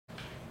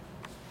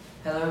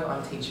Hello,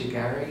 I'm teacher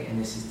Gary and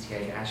this is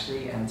TA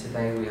Ashley and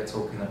today we are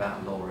talking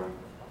about Laura.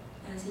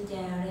 Xin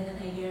chào, đây là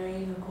thầy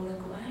Gary và cô là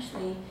cô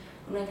Ashley.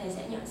 Hôm nay thầy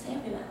sẽ nhận xét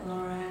về bạn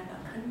Laura,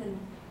 bạn Khanh.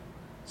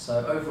 So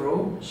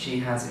overall, she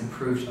has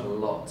improved a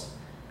lot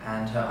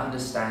and her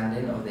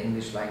understanding of the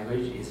English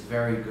language is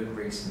very good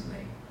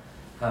recently.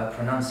 Her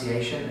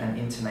pronunciation and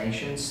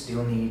intonation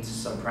still needs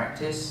some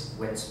practice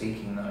when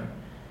speaking though.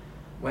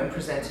 When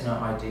presenting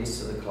her ideas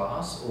to the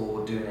class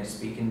or doing a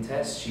speaking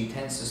test, she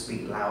tends to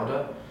speak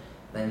louder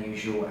than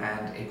usual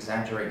and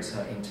exaggerates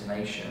her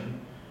intonation,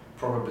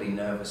 probably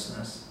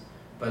nervousness,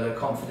 but her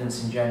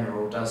confidence in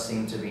general does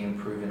seem to be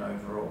improving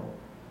overall.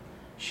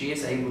 She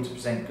is able to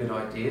present good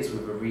ideas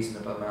with a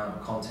reasonable amount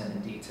of content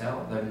and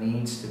detail, though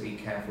needs to be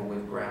careful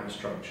with grammar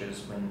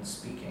structures when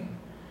speaking.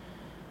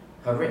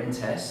 Her written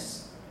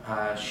tests,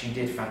 she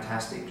did a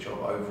fantastic job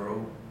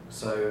overall.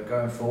 So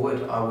going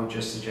forward, I would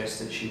just suggest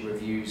that she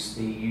reviews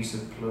the use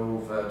of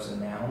plural verbs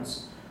and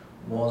nouns,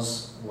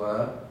 was,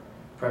 were,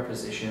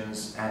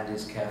 prepositions, and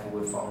is careful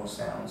with final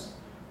sounds,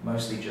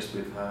 mostly just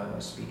with her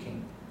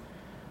speaking.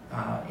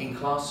 In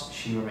class,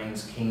 she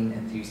remains keen,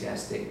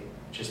 enthusiastic,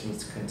 just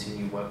needs to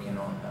continue working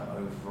on her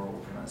overall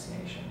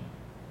pronunciation.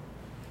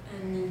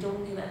 Nhìn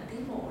chung thì bạn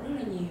tiến bộ rất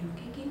là nhiều,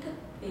 cái kiến thức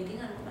về tiếng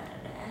Anh của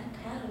bạn đã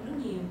khá hơn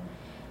rất nhiều.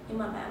 Nhưng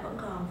mà bạn vẫn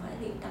còn phải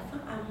luyện tập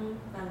phát âm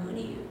và ngữ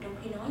điệu trong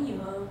khi nói nhiều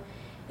hơn.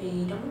 Vì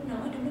trong lúc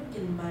nói, trong lúc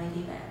trình bày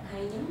thì bạn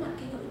hay nhấn mạnh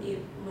cái ngữ điệu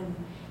của mình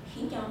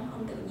khiến cho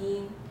không tự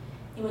nhiên.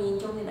 Nhưng mà nhìn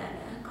chung thì bạn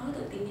đã có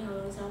tự tin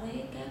hơn so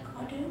với các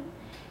khóa trước.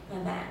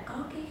 Và bạn có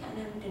cái khả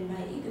năng trình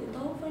bày ý tưởng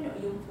tốt với nội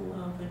dung phù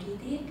hợp và chi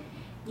tiết.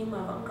 Nhưng mà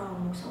vẫn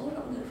còn một số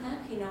lỗi ngữ pháp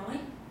khi nói.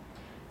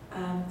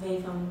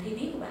 Về phần thi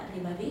viết của bạn thì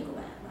bài viết của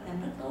bạn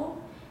làm rất tốt.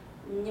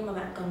 Nhưng mà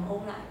bạn cần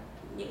ôn lại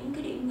những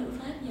cái điểm ngữ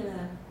pháp như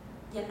là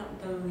danh động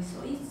từ,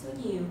 số ít, số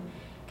nhiều,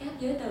 các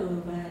giới từ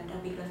và đặc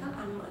biệt là phát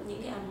âm ở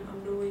những cái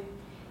âm đuôi.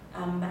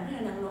 Bạn rất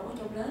là năng nổ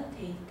trong lớp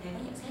thì thầy có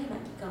nhận xét là bạn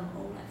chỉ cần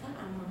ôn lại phát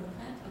âm và ngữ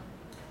pháp thôi.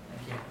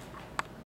 Thank you.